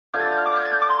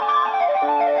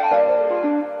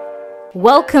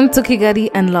Welcome to Kigali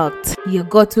Unlocked, your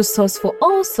go-to source for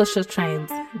all social trends,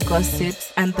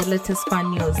 gossips, and the latest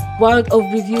fun news. World of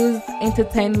reviews,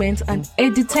 entertainment, and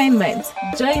edutainment.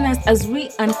 Join us as we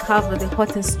uncover the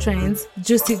hottest trends,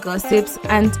 juicy gossips,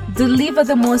 and deliver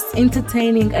the most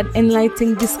entertaining and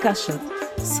enlightening discussions.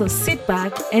 So sit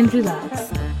back and relax.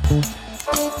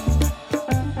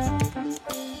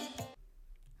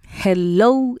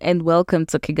 Hello and welcome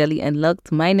to Kigali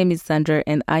Unlocked. My name is Sandra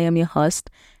and I am your host.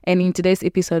 And in today's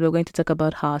episode, we're going to talk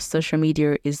about how social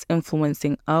media is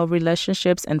influencing our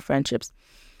relationships and friendships.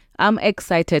 I'm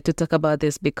excited to talk about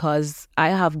this because I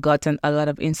have gotten a lot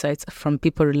of insights from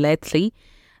people lately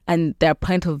and their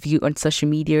point of view on social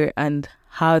media and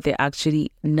how they're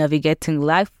actually navigating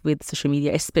life with social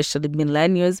media, especially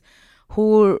millennials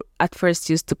who at first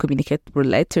used to communicate through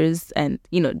letters and,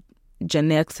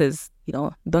 Gen X's,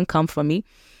 don't come for me.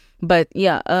 But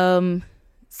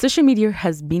social media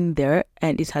has been there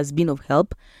and it has been of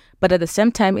help. But at the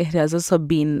same time, it has also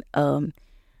been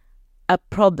a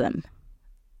problem,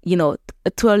 to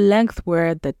a length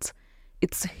where that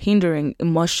it's hindering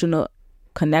emotional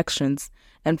connections,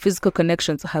 and physical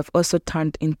connections have also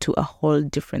turned into a whole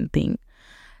different thing.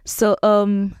 So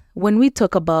when we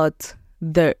talk about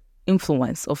the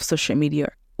influence of social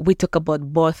media, we talk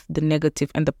about both the negative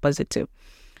and the positive.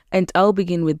 And I'll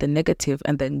begin with the negative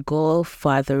and then go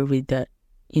further with the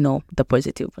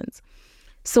positive ones.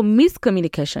 So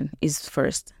miscommunication is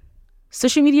first.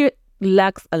 Social media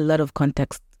lacks a lot of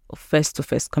context of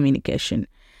face-to-face communication.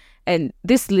 And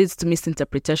this leads to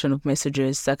misinterpretation of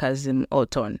messages, sarcasm, or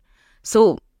tone.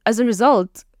 So as a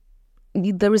result,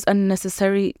 there is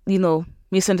unnecessary,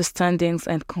 misunderstandings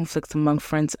and conflicts among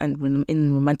friends and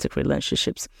in romantic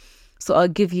relationships. So I'll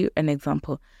give you an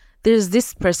example. There's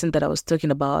this person that I was talking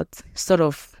about, sort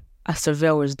of a survey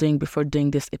I was doing before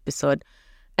doing this episode.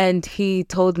 And he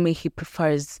told me he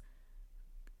prefers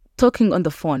talking on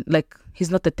the phone, like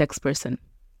he's not a text person.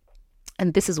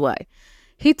 And this is why.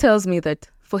 He tells me that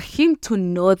for him to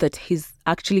know that he's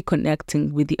actually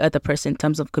connecting with the other person in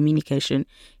terms of communication,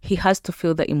 he has to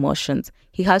feel the emotions.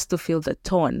 He has to feel the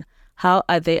tone. How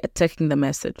are they attacking the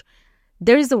message?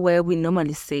 There is a way we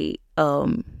normally say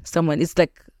someone, it's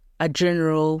like a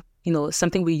general,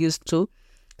 something we used to.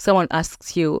 Someone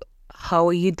asks you, how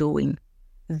are you doing?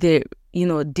 The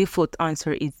default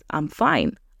answer is, I'm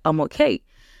fine, I'm okay.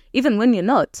 Even when you're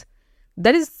not.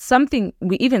 That is something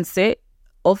we even say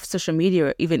off social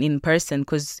media, even in person,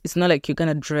 because it's not like you're going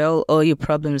to drill all your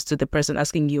problems to the person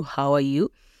asking you, how are you?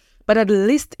 But at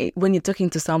least when you're talking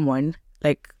to someone,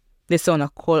 like let's say on a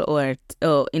call or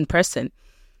in person,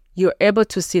 you're able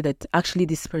to see that actually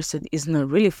this person is not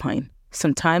really fine.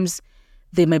 Sometimes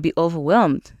they may be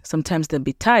overwhelmed. Sometimes they'll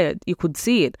be tired. You could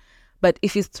see it. But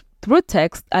if it's through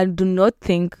text, I do not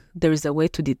think there is a way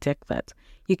to detect that.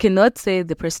 You cannot say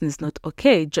the person is not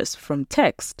okay just from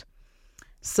text.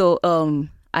 So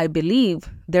I believe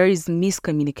there is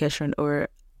miscommunication or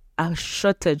a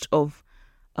shortage of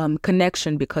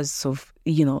connection because of,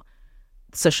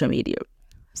 social media.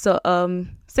 So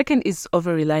second is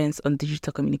over-reliance on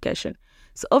digital communication.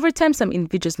 So over time, some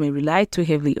individuals may rely too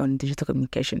heavily on digital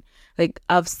communication. Like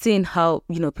I've seen how,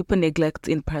 people neglect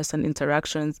in-person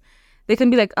interactions. They can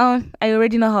be like, oh, I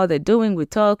already know how they're doing. We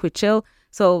talk, we chill.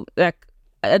 So like,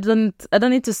 I don't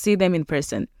need to see them in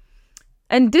person.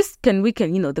 And this can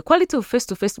weaken, the quality of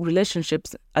face-to-face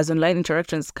relationships as online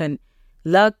interactions can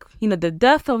lack, the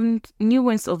depth of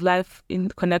nuance of life in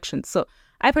connections. So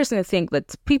I personally think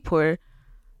that people,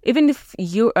 even if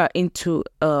you are into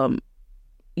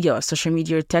social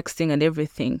media, texting and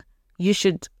everything, you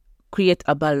should create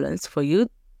a balance for you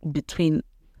between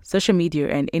social media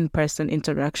and in-person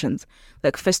interactions,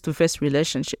 like face-to-face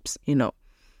relationships,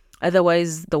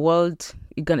 Otherwise, the world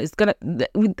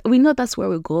we know that's where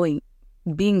we're going,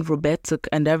 being robotic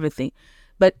and everything.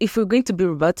 But if we're going to be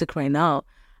robotic right now,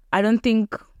 I don't know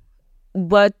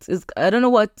what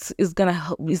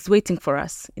is waiting for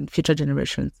us in future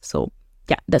generations. So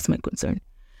yeah, that's my concern.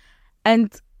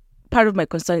 And part of my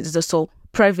concern is also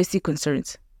privacy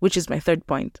concerns, which is my third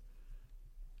point.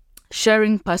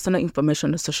 Sharing personal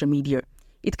information on social media.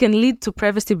 It can lead to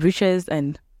privacy breaches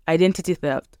and identity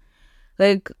theft.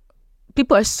 Like,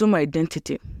 people assume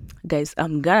identity. Guys,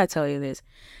 I'm gonna tell you this.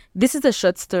 This is a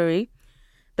short story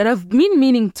that I've been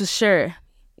meaning to share.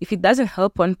 If it doesn't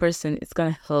help one person, it's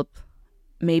gonna help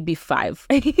maybe 5.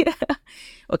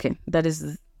 Okay, that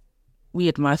is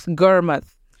weird math, girl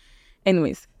math.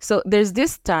 Anyways, so there's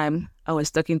this time I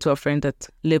was talking to a friend that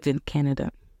lived in Canada.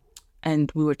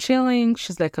 And we were chilling.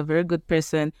 She's like a very good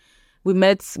person. We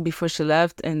met before she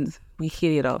left and we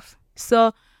hit it off.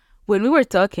 So when we were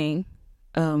talking,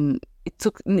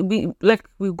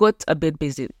 we got a bit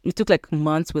busy. We took like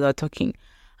months without talking.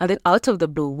 And then out of the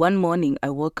blue, one morning I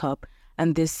woke up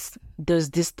and there's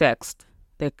this text.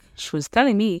 Like she was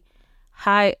telling me,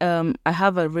 "Hi, I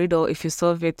have a riddle. If you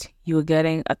solve it, you're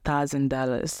getting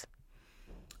 $1,000."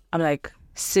 I'm like,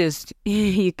 sis,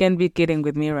 you can't be kidding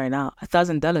with me right now.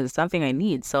 $1,000 is something I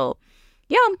need. So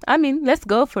yeah, I mean, let's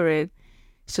go for it.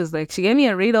 She was like, she gave me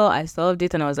a riddle. I solved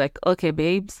it. And I was like, okay,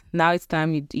 babes, now it's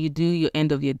time you do your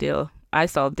end of your deal. I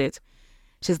solved it.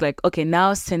 She's like, okay,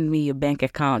 now send me your bank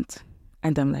account.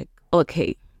 And I'm like,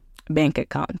 okay, bank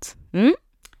account. You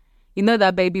know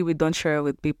that, baby, we don't share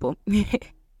with people.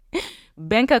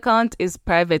 Bank account is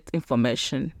private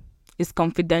information. It's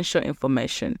confidential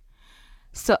information.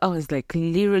 So I was like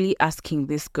literally asking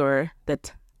this girl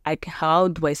that, how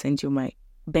do I send you my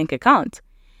bank account?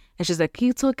 And she's like,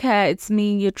 it's okay, it's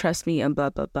me, you trust me, and blah,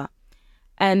 blah, blah.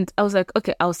 And I was like,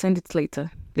 okay, I'll send it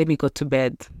later. Let me go to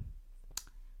bed.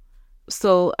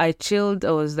 So I chilled.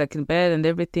 I was like in bed and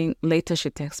everything. Later,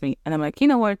 she texts me. And I'm like, you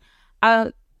know what?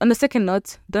 On the second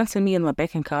note, don't send me on my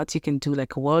bank account. You can do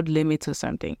like a word limit or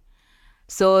something.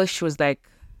 So she was like,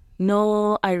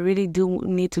 no, I really do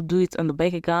need to do it on the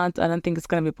bank account. I don't think it's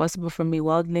going to be possible for me.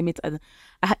 Word limit.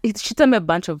 She told me a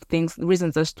bunch of things,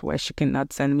 reasons as to why she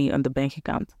cannot send me on the bank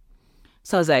account.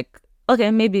 So I was like,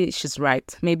 okay, maybe she's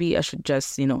right. Maybe I should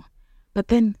just, But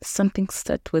then something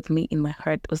stuck with me in my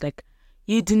heart. It was like,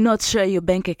 you do not share your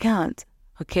bank account,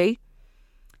 okay?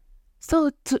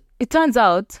 So it turns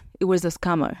out it was a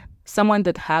scammer. Someone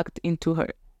that hacked into her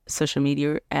social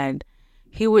media and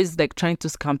he was like trying to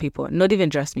scam people. Not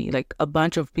even just me, like a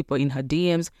bunch of people in her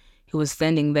DMs. He was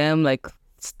sending them like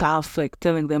stuff, like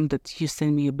telling them that you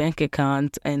send me your bank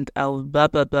account and I'll blah,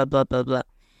 blah, blah, blah, blah, blah.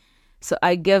 So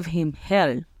I gave him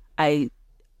hell. I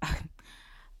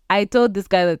told this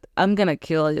guy that I'm going to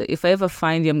kill you. If I ever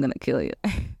find you, I'm going to kill you.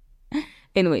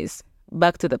 Anyways,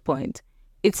 back to the point.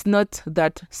 It's not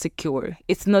that secure.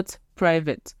 It's not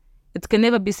private. It can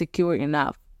never be secure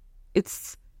enough.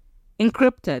 It's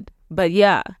encrypted. But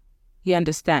yeah, you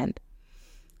understand.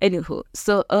 Anywho,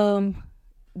 so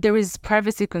there is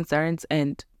privacy concerns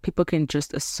and people can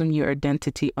just assume your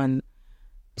identity on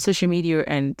social media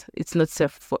and it's not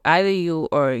safe for either you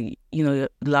or, your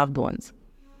loved ones.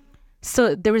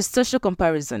 So there is social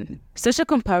comparison. Social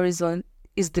comparison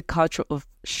is the culture of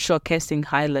showcasing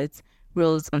highlights,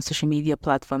 reels on social media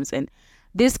platforms. And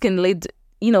this can lead,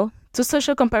 to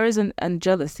social comparison and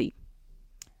jealousy.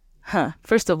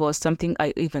 First of all, something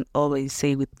I even always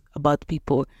say about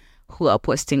people who are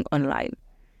posting online.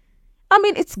 I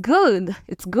mean, it's good.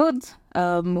 It's good.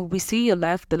 We see your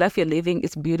life, the life you're living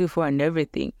is beautiful and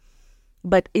everything.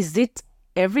 But is it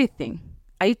everything?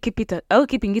 Are you keeping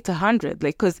it 100?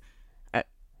 Like, because,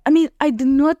 I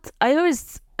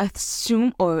always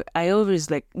assume or I always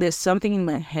there's something in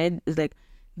my head is like,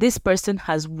 this person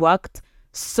has worked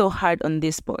so hard on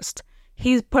this post.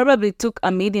 He probably took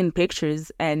 1 million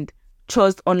pictures and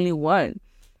chose only one.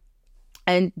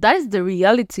 And that is the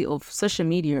reality of social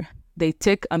media. They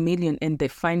take 1 million and they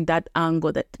find that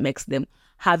angle that makes them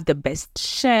have the best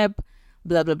shape,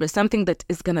 blah, blah, blah, something that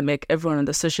is going to make everyone on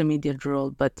the social media drool.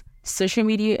 But social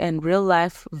media and real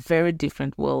life, very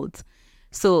different worlds.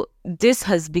 So this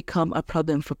has become a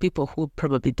problem for people who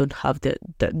probably don't have the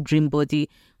dream body,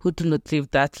 who do not live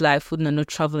that life, who are not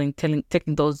traveling,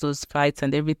 taking those flights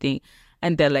and everything.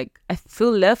 And they're like, I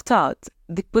feel left out.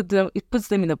 It puts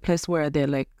them in a place where they're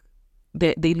like,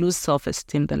 they lose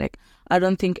self-esteem. They're like, I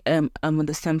don't think I'm on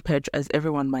the same page as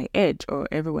everyone my age or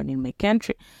everyone in my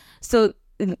country. So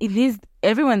it is,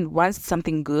 everyone wants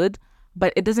something good,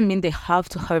 but it doesn't mean they have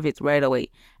to have it right away.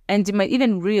 And you might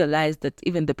even realize that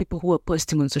even the people who are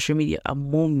posting on social media are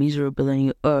more miserable than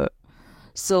you are.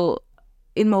 So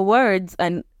in my words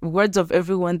and words of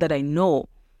everyone that I know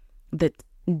that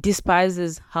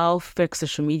despises how fake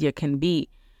social media can be,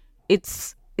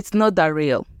 it's not that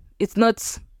real. It's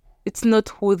not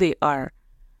who they are.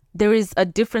 There is a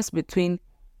difference between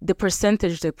the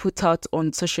percentage they put out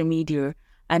on social media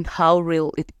and how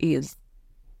real it is,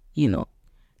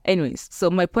 Anyways, so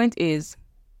my point is,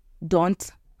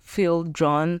 don't feel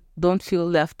drawn, don't feel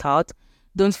left out,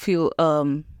 don't feel,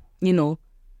 like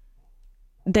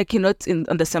you're not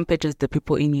on the same page as the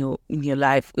people in your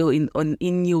life, or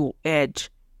in your age.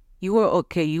 You are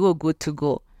okay, you are good to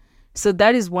go. So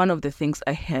that is one of the things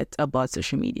I hate about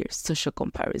social media, social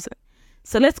comparison.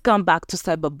 So let's come back to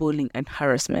cyberbullying and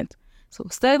harassment. So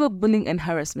cyberbullying and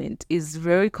harassment is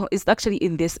it's actually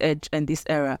in this age and this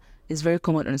era is very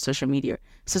common on social media.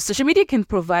 So social media can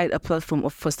provide a platform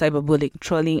for cyberbullying,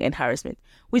 trolling, and harassment,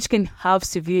 which can have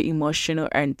severe emotional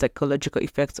and psychological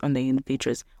effects on the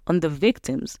individuals, on the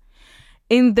victims.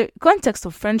 In the context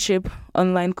of friendship,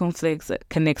 online conflicts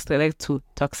can escalate to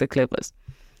toxic levels.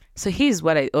 So here's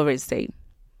what I always say.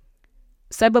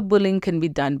 Cyberbullying can be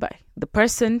done by the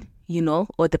person you know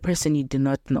or the person you do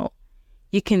not know.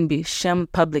 You can be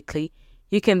shamed publicly.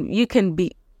 You can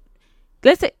be,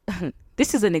 let's say,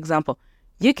 this is an example.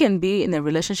 You can be in a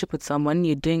relationship with someone,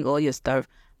 you're doing all your stuff,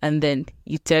 and then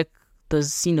you take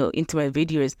those, intimate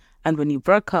videos, and when you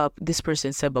broke up, this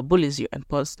person cyberbullies you and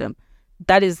posts them.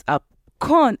 That is a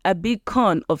big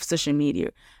con of social media.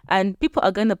 And people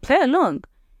are going to play along.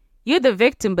 You're the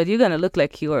victim, but you're going to look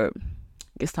like you're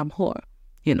some whore,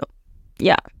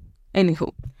 Yeah.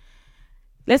 Anywho,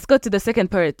 let's go to the second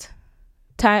part.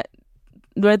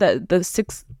 The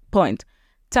sixth point.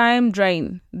 Time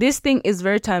drain. This thing is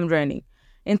very time draining.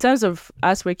 In terms of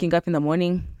us waking up in the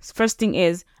morning, first thing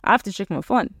is I have to check my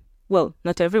phone. Well,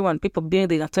 not everyone. People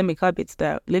building atomic habits,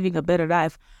 they're living a better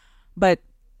life. But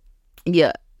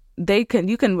yeah, you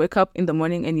can wake up in the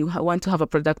morning and you want to have a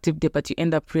productive day, but you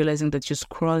end up realizing that you're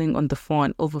scrolling on the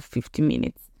phone over 50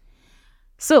 minutes.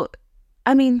 So,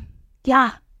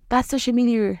 that's social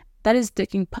media. That is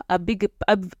taking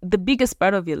the biggest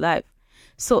part of your life.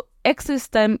 So excess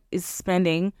time is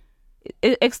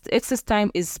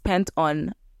spent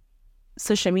on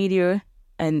social media,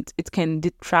 and it can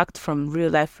detract from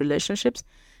real life relationships.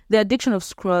 The addiction of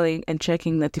scrolling and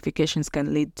checking notifications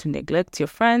can lead to neglect your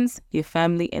friends, your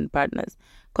family, and partners,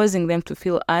 causing them to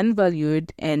feel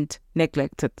unvalued and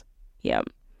neglected. Yeah.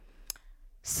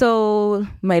 So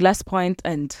my last point,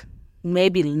 and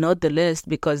maybe not the least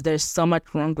because there's so much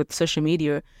wrong with social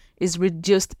media, is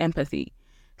reduced empathy.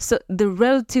 So the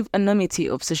relative anonymity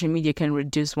of social media can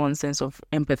reduce one's sense of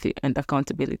empathy and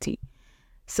accountability.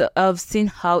 So I've seen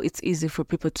how it's easy for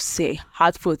people to say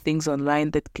hurtful things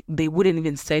online that they wouldn't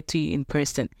even say to you in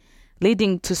person,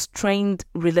 leading to strained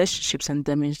relationships and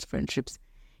damaged friendships.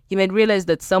 You might realize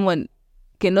that someone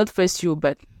cannot face you,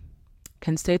 but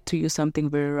can say to you something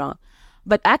very wrong.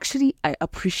 But actually, I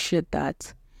appreciate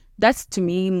that. That's to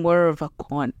me more of a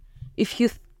con.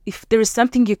 If there is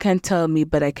something you can't tell me,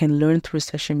 but I can learn through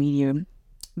social media,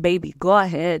 baby, go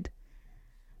ahead.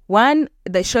 One,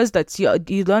 that shows that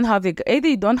you don't have either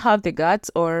you don't have the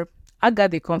guts, or I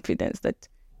got the confidence that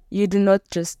you do not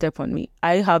just step on me.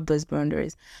 I have those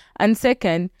boundaries. And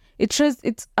second, it shows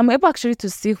I'm able actually to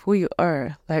see who you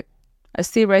are. Like, I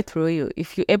see right through you.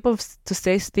 If you're able to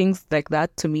say things like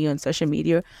that to me on social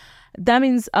media, that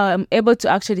means I'm able to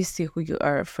actually see who you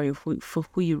are for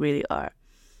who you really are.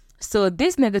 So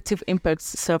these negative impacts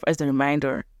serve as a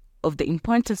reminder of the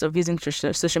importance of using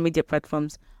social media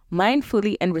platforms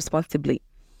mindfully and responsibly,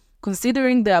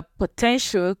 considering their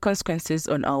potential consequences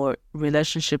on our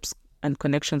relationships and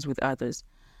connections with others.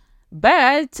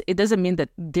 But it doesn't mean that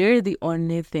they're the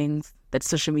only things that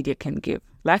social media can give.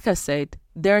 Like I said,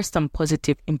 there are some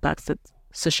positive impacts that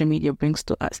social media brings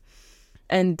to us.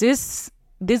 And this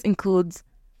includes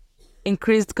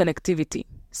increased connectivity.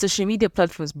 Social media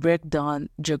platforms break down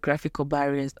geographical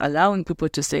barriers, allowing people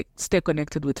to stay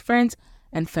connected with friends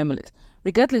and families,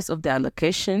 regardless of their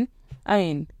location.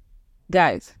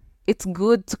 Guys, it's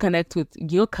good to connect with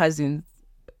your cousins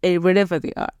wherever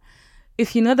they are.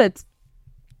 If you know that,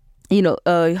 you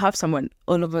have someone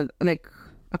all over, like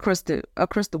across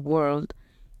the world,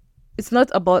 it's not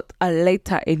about a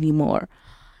letter anymore.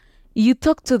 You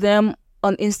talk to them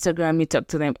on Instagram, you talk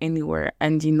to them anywhere,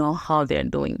 and you know how they're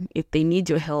doing. If they need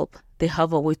your help, they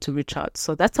have a way to reach out.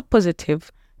 So that's a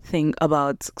positive thing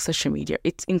about social media.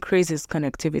 It increases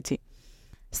connectivity.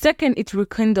 Second, it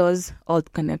rekindles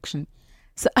old connection.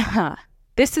 So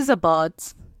this is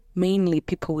about mainly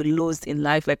people we lost in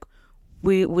life. Like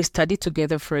we studied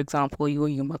together, for example,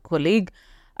 you're my colleague,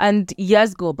 and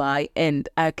years go by and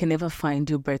I can never find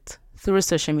you, but through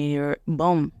social media,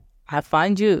 boom, I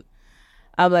find you.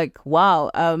 I'm like, wow,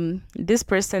 this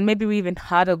person, maybe we even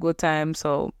had a good time.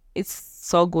 So it's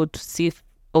so good to see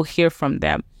or hear from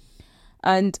them.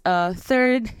 And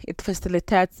third, it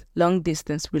facilitates long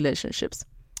distance relationships.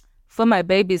 For my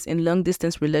babies in long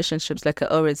distance relationships, like I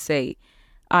always say,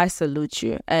 I salute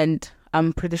you. And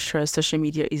I'm pretty sure social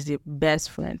media is your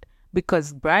best friend.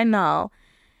 Because right now,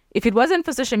 if it wasn't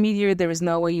for social media, there is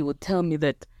no way you would tell me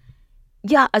that,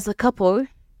 yeah, as a couple,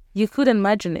 you couldn't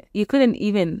imagine it. You couldn't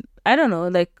even, I don't know,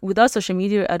 like without social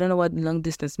media, I don't know what long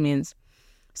distance means.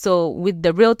 So with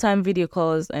the real-time video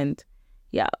calls and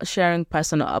sharing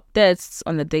personal updates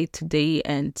on a day-to-day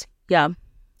and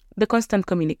the constant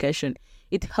communication,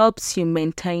 it helps you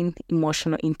maintain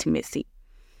emotional intimacy.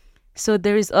 So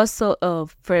there is also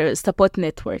for support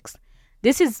networks.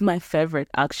 This is my favorite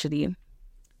actually.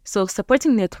 So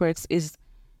supporting networks is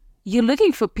you're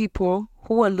looking for people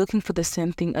who are looking for the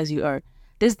same thing as you are.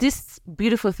 there's this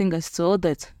beautiful thing I saw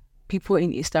that people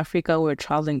in East Africa were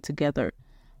traveling together.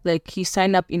 Like you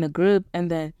sign up in a group and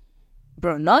then,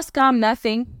 bro, no scam,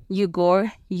 nothing. You go,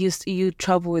 you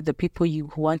travel with the people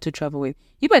you want to travel with.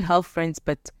 You might have friends,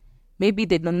 but maybe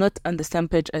they do not on the same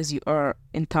page as you are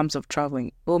in terms of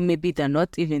traveling. Or maybe they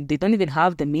don't even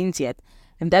have the means yet.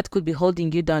 And that could be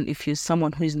holding you down if you're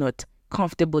someone who is not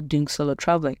comfortable doing solo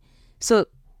traveling. So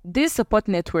these support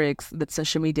networks that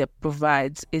social media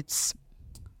provides, it's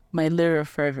my little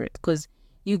favorite because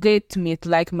you get to meet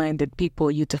like-minded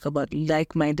people. You talk about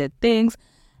like-minded things.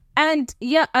 And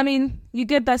yeah, I mean, you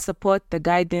get that support, the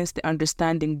guidance, the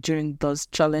understanding during those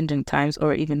challenging times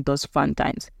or even those fun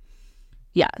times.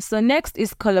 Yeah, so next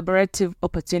is collaborative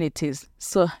opportunities.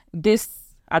 So this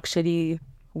actually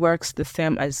works the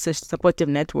same as such supportive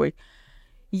network.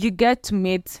 You get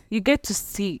to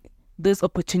see those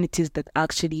opportunities that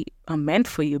actually are meant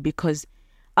for you because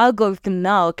algorithm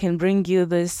now can bring you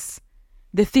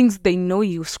the things they know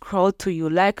you scroll to, you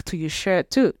like to, you share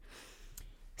too.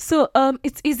 So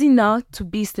it's easy now to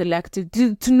be selective,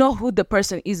 to know who the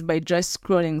person is by just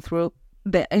scrolling through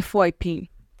the FYP.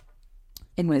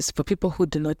 Anyways, for people who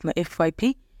do not know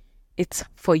FYP, it's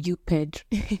For You page.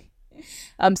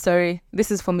 I'm sorry,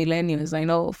 this is for millennials. I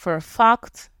know for a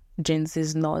fact Gen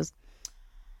Z knows.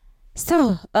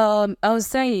 So I was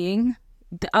saying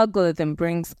the algorithm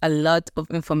brings a lot of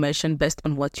information based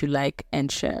on what you like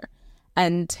and share.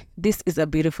 And this is a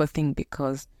beautiful thing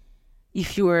because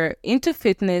if you are into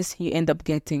fitness, you end up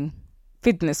getting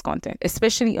fitness content,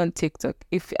 especially on TikTok.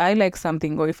 If I like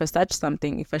something or if I search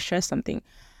something, if I share something,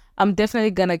 I'm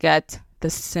definitely going to get the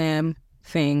same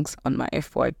things on my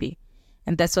FYP.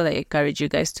 And that's what I encourage you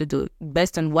guys to do.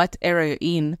 Based on what era you're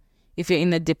in, if you're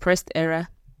in a depressed era,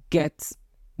 get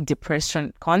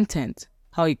depression content,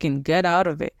 how you can get out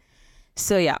of it.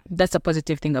 So yeah, that's a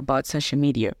positive thing about social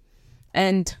media.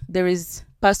 And there is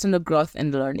personal growth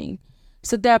and learning.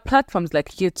 So there are platforms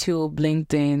like YouTube,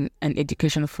 LinkedIn, and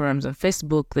educational forums on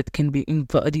Facebook that can be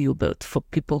invaluable for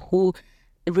people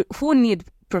who need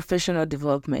professional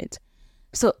development.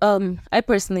 So I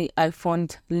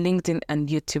found LinkedIn and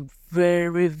YouTube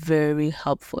very, very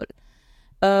helpful.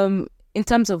 In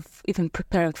terms of even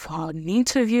preparing for an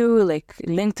interview, like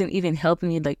LinkedIn even helped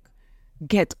me like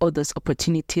get all those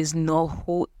opportunities, know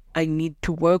who I need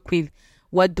to work with,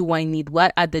 what do I need,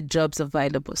 what are the jobs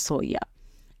available. So yeah,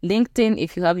 LinkedIn,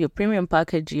 if you have your premium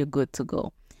package, you're good to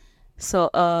go. So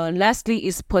lastly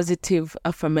is positive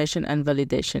affirmation and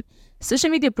validation. Social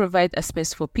media provides a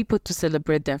space for people to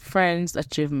celebrate their friends,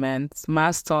 achievements,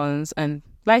 milestones, and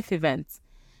life events,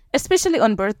 especially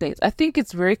on birthdays. I think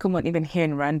it's very common even here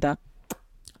in Rwanda.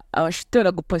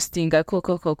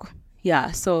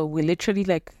 Yeah, so we literally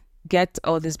like get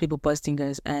all these people posting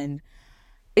us, and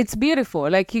it's beautiful.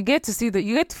 Like you get to see that,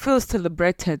 you get to feel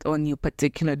celebrated on your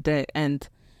particular day, and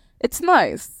it's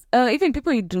nice. Even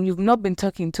people you've not been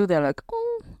talking to, they're like,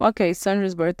 oh, okay, it's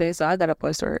Sandra's birthday, so I gotta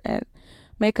post her and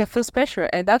make her feel special.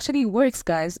 And actually it works,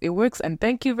 guys. It works, and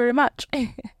thank you very much.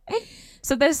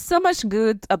 So there's so much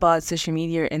good about social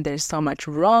media and there's so much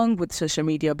wrong with social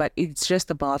media, but it's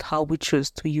just about how we choose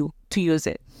to use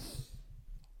it.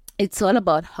 It's all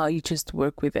about how you choose to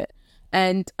work with it.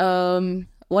 And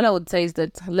what I would say is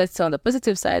that let's say on the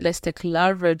positive side, let's take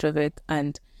leverage of it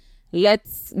and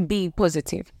let's be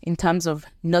positive in terms of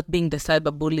not being the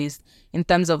cyber bullies, in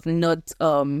terms of not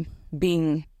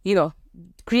being,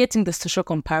 creating the social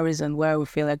comparison where we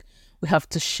feel like we have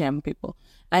to shame people.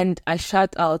 And I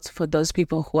shout out for those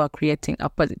people who are creating a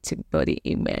positive body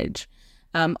image.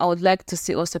 I would like to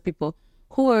see also people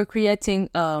who are creating,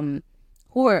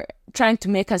 who are trying to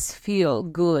make us feel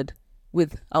good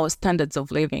with our standards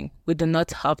of living. We do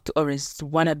not have to always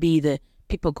want to be the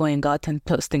people going out and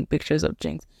posting pictures of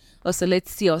drinks. Also,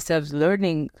 let's see ourselves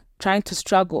learning, trying to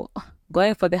struggle,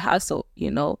 going for the hustle,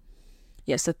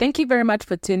 Yeah, so thank you very much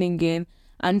for tuning in.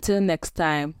 Until next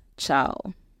time,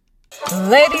 ciao.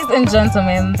 Ladies and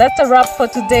gentlemen, that's a wrap for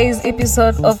today's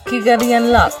episode of Kigali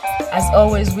Unlocked. As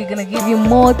always, we're going to give you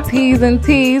more teas and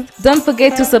teas. Don't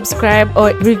forget to subscribe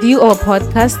or review our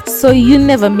podcast so you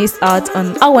never miss out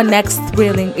on our next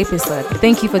thrilling episode.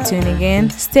 Thank you for tuning in.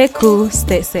 Stay cool,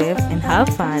 stay safe, and have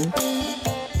fun.